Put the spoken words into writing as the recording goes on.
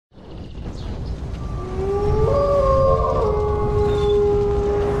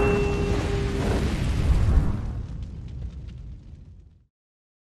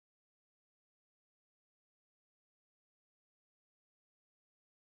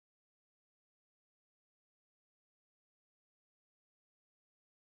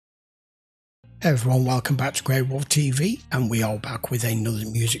Hey everyone, welcome back to GreyWolf TV, and we are back with another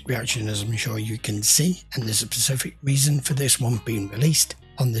music reaction, as I'm sure you can see, and there's a specific reason for this one being released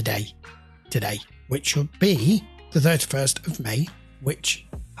on the day today, which should be the 31st of May, which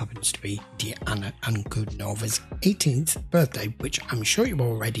happens to be Diana Ankudinova's 18th birthday, which I'm sure you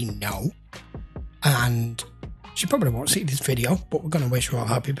already know, and she probably won't see this video, but we're going to wish her a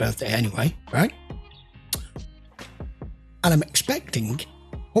happy birthday anyway, right? And I'm expecting,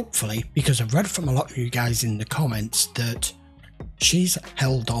 hopefully, because I've read from a lot of you guys in the comments that she's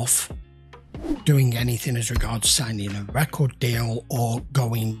held off doing anything as regards signing a record deal or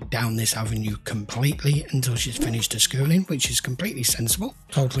going down this avenue completely until she's finished her schooling, which is completely sensible.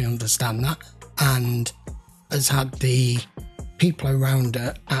 Totally understand that. And has had the people around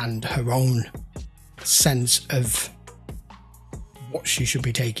her and her own sense of what she should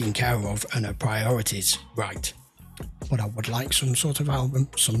be taking care of and her priorities right. But I would like some sort of album,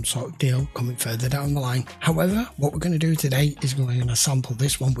 some sort of deal coming further down the line. However, what we're going to do today is we're going to sample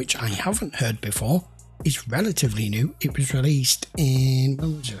this one, which I haven't heard before. It's relatively new. It was released in...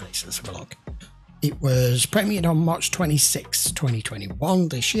 when was it released? Let's have a look. It was premiered on March 26, 2021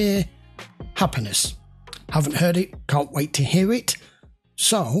 this year. Happiness. Haven't heard it. Can't wait to hear it.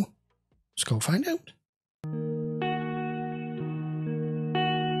 So, let's go find out.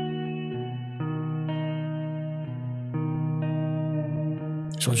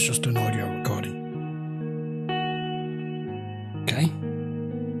 So it's just an audio recording. Okay.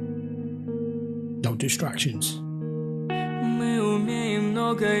 No distractions. Мы умеем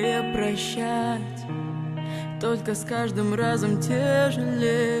многое прощать, только с каждым разом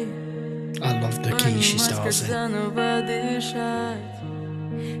тяжелее. I love the key she starts in. Заново дышать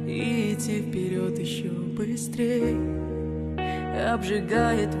и идти вперед еще быстрее.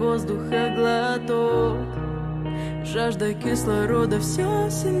 Обжигает воздуха глоток. Жажда кислорода все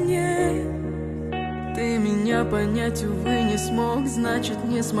сильнее. Ты меня понять, увы, не смог, значит,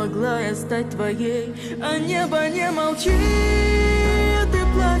 не смогла я стать твоей. А небо не молчит и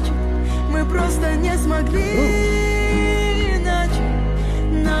плачет. Мы просто не смогли иначе.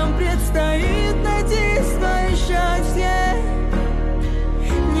 Нам предстоит найти свое счастье,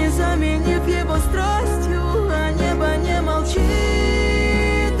 не заменив его страстью. А небо не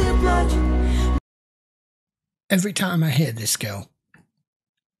молчит и плачет. Every time I hear this girl,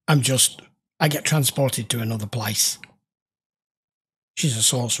 I get transported to another place. She's a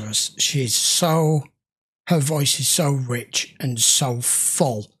sorceress. Her voice is so rich and so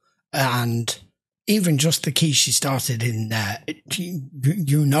full. And even just the key she started in there,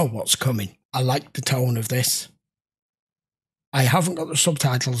 you know what's coming. I like the tone of this. I haven't got the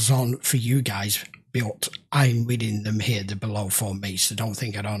subtitles on for you guys, but I'm reading them here, they're below for me, so don't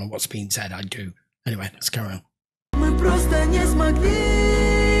think I don't know what's being said, I do. Anyway, let's carry on. Мы просто не смогли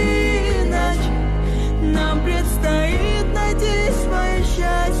иначе. Нам предстоит найти свое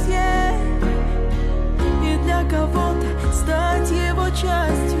счастье и для кого-то стать его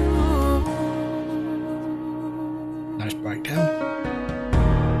частью. Nice breakdown.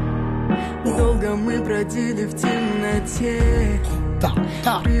 Долго мы бродили в темноте,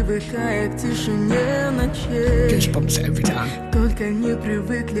 привыкая к тишине ночей. Goosebumps every time. Только не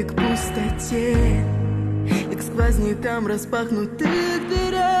привыкли к пустоте и к сквознякам распахнутых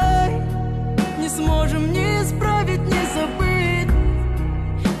дверей. Не сможем ни исправить, ни забыть.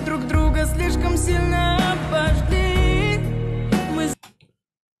 Друг друга слишком сильно обожгли.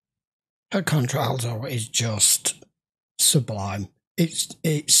 Her contralto is just sublime.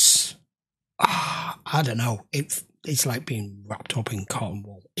 I don't know. It's like being wrapped up in cotton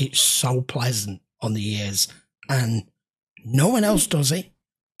wool. It's so pleasant on the ears, and no one else does it.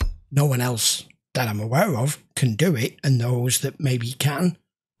 No one else that I'm aware of can do it, and those that maybe can't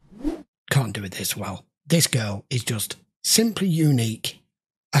do it this well. This girl is just simply unique.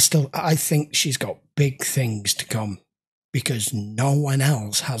 I think she's got big things to come because no one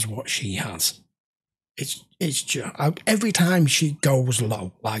else has what she has. It's just every time she goes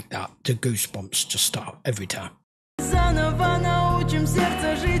low like that, the goosebumps just start every time. Заново научим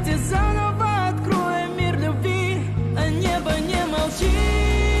сердце жить и заново откроем мир любви, а небо не молчит.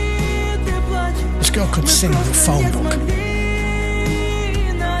 This girl could sing the phone book.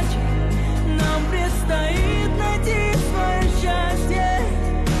 Нам предстоит найти свое счастье,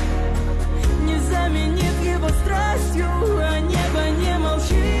 не заменив его страстью. А небо не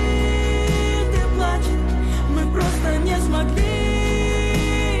молчит и плачет. Мы просто не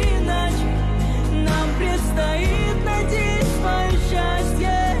смогли иначе. Нам предстоит найти свое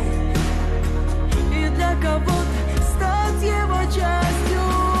счастье и для кого-то стать его частью.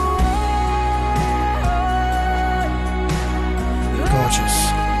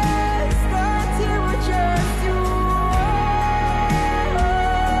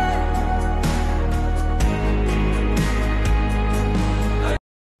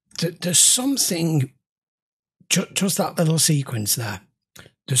 there's something, just that little sequence there,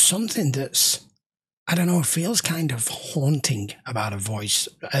 there's something that's, I don't know, it feels kind of haunting about her voice.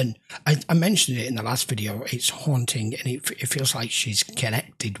 And I mentioned it in the last video, it's haunting, and it feels like she's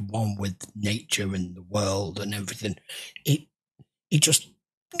connected one with nature and the world and everything. It just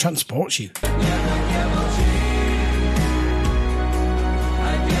transports you.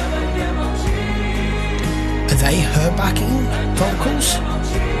 Are they her backing vocals?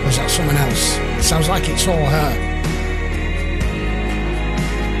 Or is that someone else? It sounds like it's all her.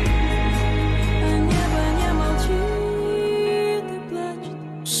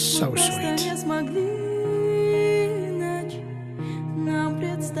 So sweet.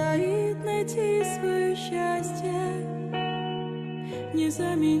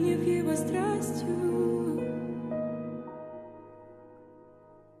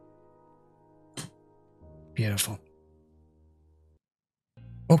 Beautiful.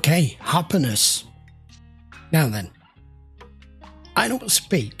 Okay, happiness. Now then, I don't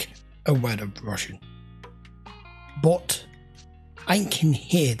speak a word of Russian, but I can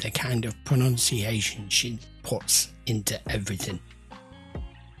hear the kind of pronunciation she puts into everything.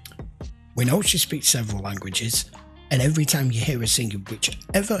 We know she speaks several languages, and every time you hear her singing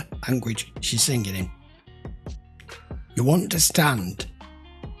whichever language she's singing in, you understand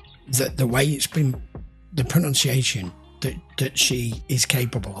that the way it's been, the pronunciation that she is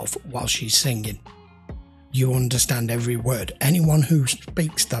capable of while she's singing. You understand every word. Anyone who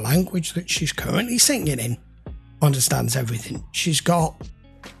speaks the language that she's currently singing in understands everything. She's got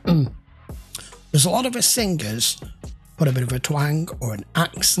there's a lot of her singers put a bit of a twang or an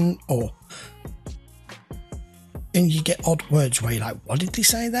accent, and you get odd words where you're like, what did they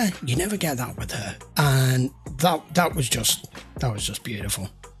say there? You never get that with her, and that was just beautiful,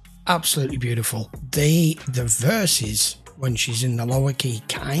 absolutely beautiful. The verses when she's in the lower key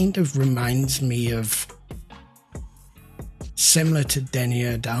kind of reminds me of, similar to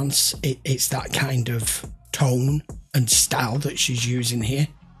Denier Dance, it's that kind of tone and style that she's using here,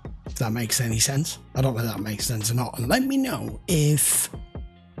 if that makes any sense. I don't know if that makes sense or not, and let me know if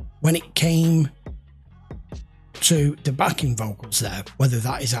when it came to the backing vocals there, whether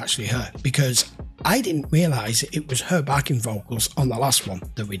that is actually her, because I didn't realise it was her backing vocals on the last one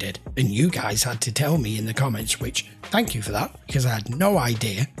that we did, and you guys had to tell me in the comments, which thank you for that, because I had no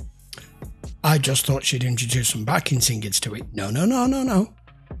idea. I just thought she'd introduce some backing singers to it. No.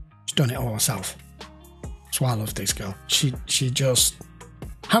 She's done it all herself. That's why I love this girl. She just...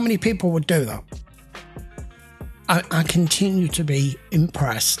 How many people would do that? I continue to be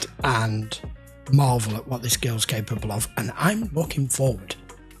impressed and marvel at what this girl's capable of, and I'm looking forward.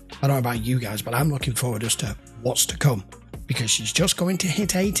 I don't know about you guys, but I'm looking forward as to what's to come, because she's just going to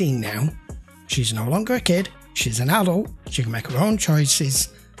hit 18 now. She's no longer a kid. She's an adult. She can make her own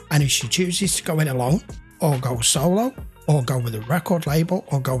choices. And if she chooses to go it alone, or go solo, or go with a record label,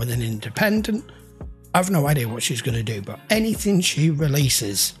 or go with an independent, I've no idea what she's going to do, but anything she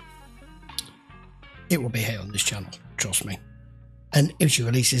releases, it will be here on this channel, trust me. And if she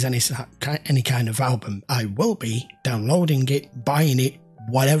releases any kind of album, I will be downloading it, buying it,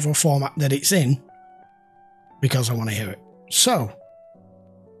 whatever format that it's in, because I want to hear it. So,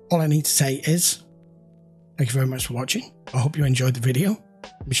 all I need to say is, thank you very much for watching. I hope you enjoyed the video.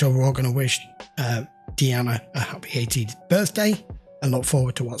 I'm sure we're all going to wish Diana a happy 18th birthday and look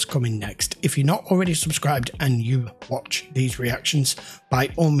forward to what's coming next. If you're not already subscribed and you watch these reactions, by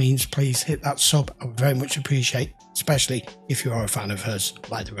all means, please hit that sub. I would very much appreciate, especially if you are a fan of hers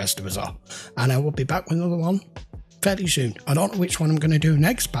like the rest of us are. And I will be back with another one fairly soon. I don't know which one I'm going to do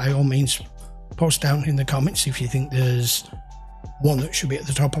next. By all means, post down in the comments if you think there's one that should be at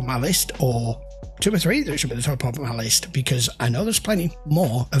the top of my list, or 2 or 3 that should be at the top of my list, because I know there's plenty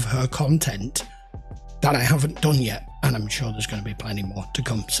more of her content that I haven't done yet, and I'm sure there's going to be plenty more to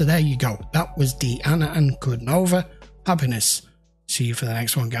come. So there you go. That was Diana Ankudinova. Happiness. See you for the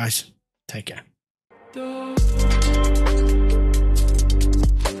next one, guys. Take care.